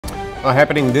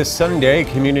Happening this Sunday,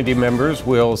 community members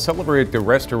will celebrate the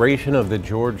restoration of the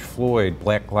George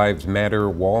Floyd-Black Lives Matter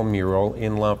wall mural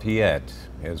in Lafayette.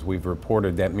 As we've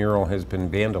reported, that mural has been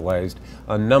vandalized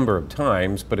a number of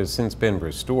times, but has since been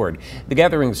restored. The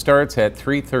gathering starts at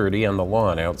 3:30 on the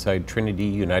lawn outside Trinity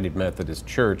United Methodist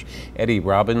Church. Eddie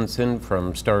Robinson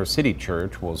from Star City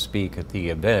Church will speak at the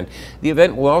event. The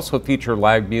event will also feature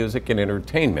live music and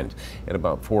entertainment. At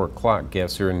about 4 o'clock,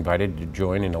 guests are invited to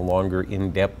join in a longer,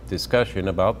 in-depth discussion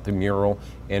about the mural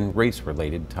and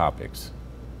race-related topics.